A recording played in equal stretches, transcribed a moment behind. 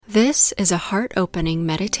This is a heart-opening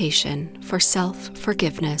meditation for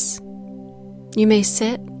self-forgiveness. You may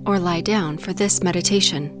sit or lie down for this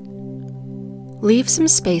meditation. Leave some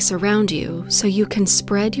space around you so you can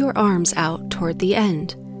spread your arms out toward the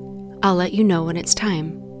end. I'll let you know when it's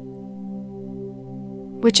time.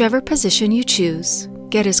 Whichever position you choose,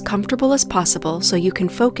 get as comfortable as possible so you can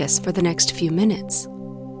focus for the next few minutes.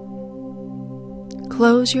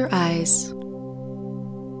 Close your eyes.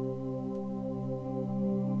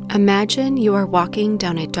 Imagine you are walking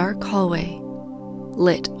down a dark hallway,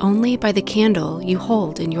 lit only by the candle you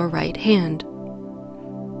hold in your right hand.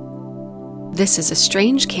 This is a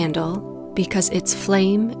strange candle because its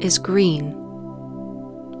flame is green.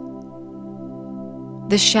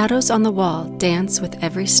 The shadows on the wall dance with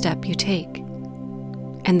every step you take,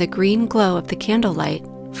 and the green glow of the candlelight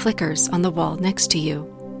flickers on the wall next to you.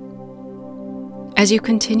 As you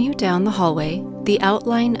continue down the hallway, the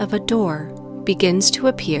outline of a door begins to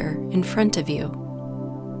appear in front of you.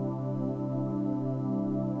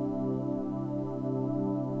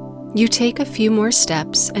 You take a few more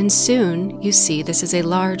steps and soon you see this is a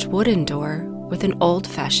large wooden door with an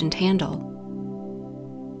old-fashioned handle.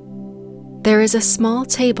 There is a small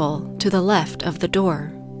table to the left of the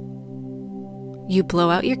door. You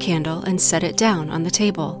blow out your candle and set it down on the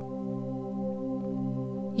table.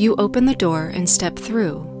 You open the door and step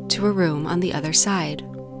through to a room on the other side.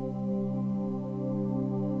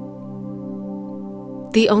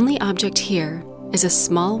 The only object here is a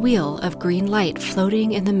small wheel of green light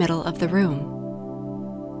floating in the middle of the room.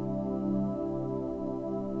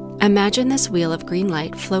 Imagine this wheel of green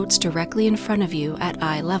light floats directly in front of you at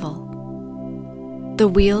eye level. The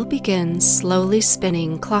wheel begins slowly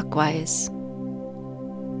spinning clockwise.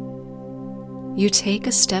 You take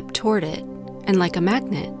a step toward it, and like a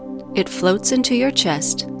magnet, it floats into your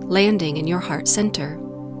chest, landing in your heart center.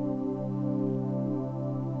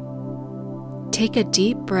 Take a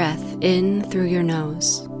deep breath in through your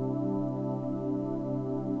nose.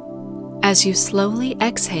 As you slowly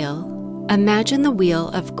exhale, imagine the wheel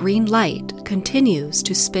of green light continues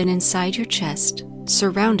to spin inside your chest,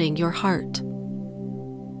 surrounding your heart.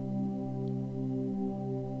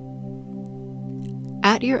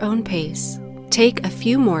 At your own pace, take a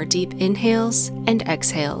few more deep inhales and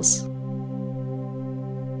exhales.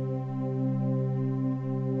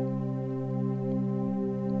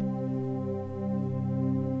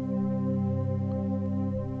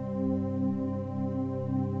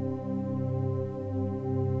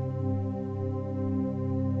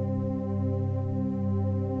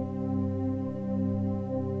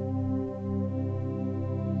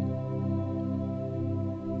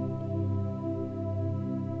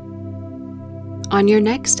 On your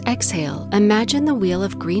next exhale, imagine the wheel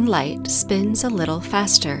of green light spins a little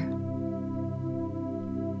faster.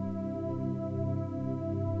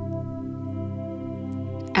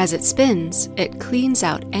 As it spins, it cleans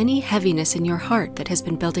out any heaviness in your heart that has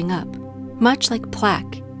been building up, much like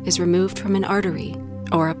plaque is removed from an artery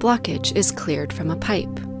or a blockage is cleared from a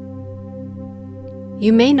pipe.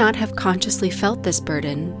 You may not have consciously felt this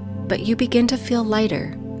burden, but you begin to feel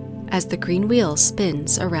lighter as the green wheel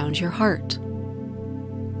spins around your heart.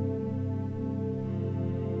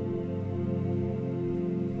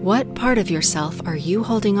 What part of yourself are you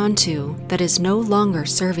holding on to that is no longer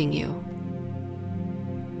serving you?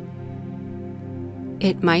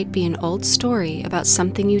 It might be an old story about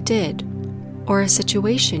something you did, or a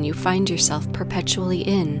situation you find yourself perpetually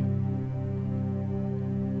in.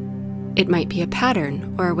 It might be a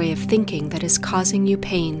pattern or a way of thinking that is causing you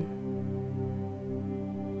pain.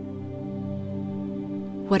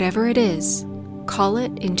 Whatever it is, call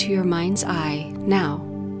it into your mind's eye now.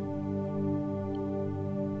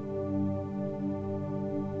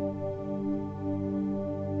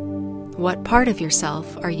 What part of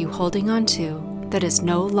yourself are you holding on to that is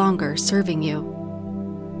no longer serving you?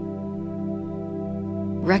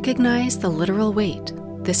 Recognize the literal weight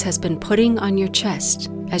this has been putting on your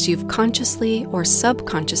chest as you've consciously or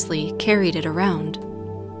subconsciously carried it around.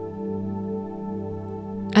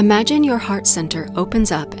 Imagine your heart center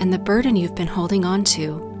opens up and the burden you've been holding on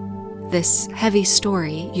to, this heavy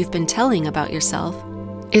story you've been telling about yourself,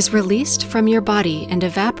 is released from your body and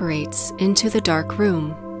evaporates into the dark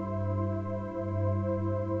room.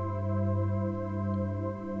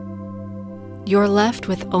 You're left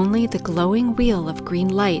with only the glowing wheel of green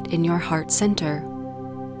light in your heart center.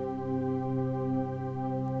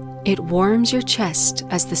 It warms your chest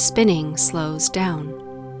as the spinning slows down.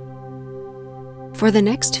 For the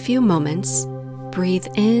next few moments, breathe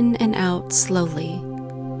in and out slowly.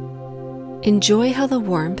 Enjoy how the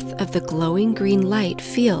warmth of the glowing green light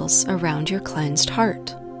feels around your cleansed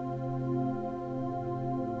heart.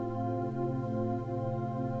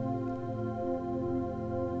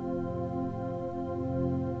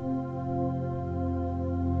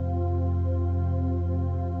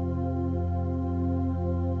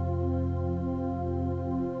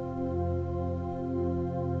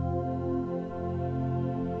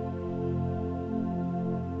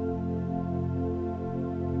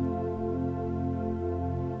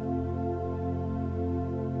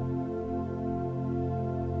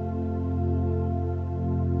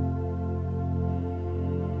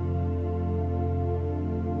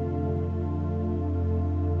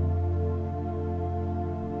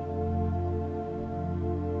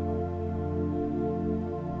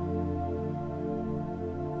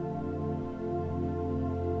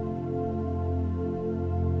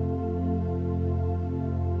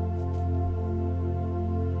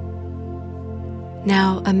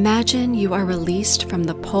 Now imagine you are released from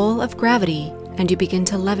the pull of gravity and you begin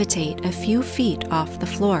to levitate a few feet off the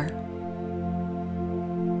floor.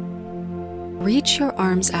 Reach your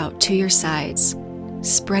arms out to your sides,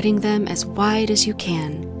 spreading them as wide as you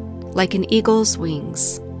can, like an eagle's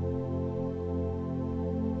wings.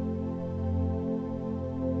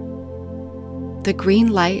 The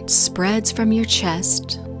green light spreads from your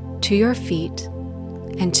chest to your feet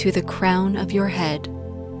and to the crown of your head.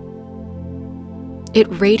 It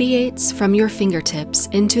radiates from your fingertips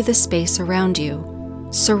into the space around you,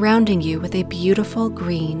 surrounding you with a beautiful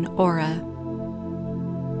green aura.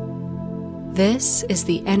 This is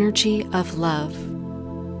the energy of love.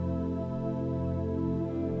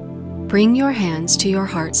 Bring your hands to your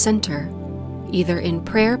heart center, either in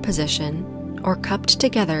prayer position or cupped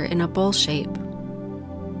together in a bowl shape.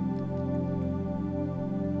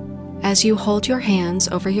 As you hold your hands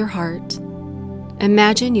over your heart,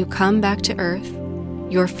 imagine you come back to earth,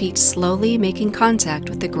 your feet slowly making contact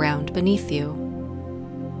with the ground beneath you.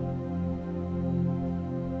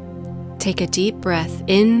 Take a deep breath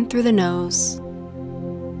in through the nose.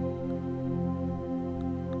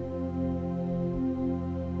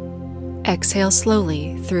 Exhale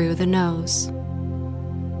slowly through the nose.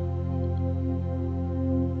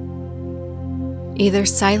 Either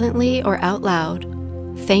silently or out loud,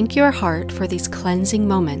 thank your heart for these cleansing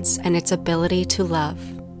moments and its ability to love.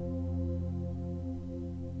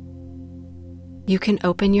 You can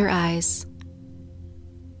open your eyes.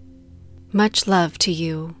 Much love to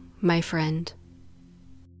you, my friend.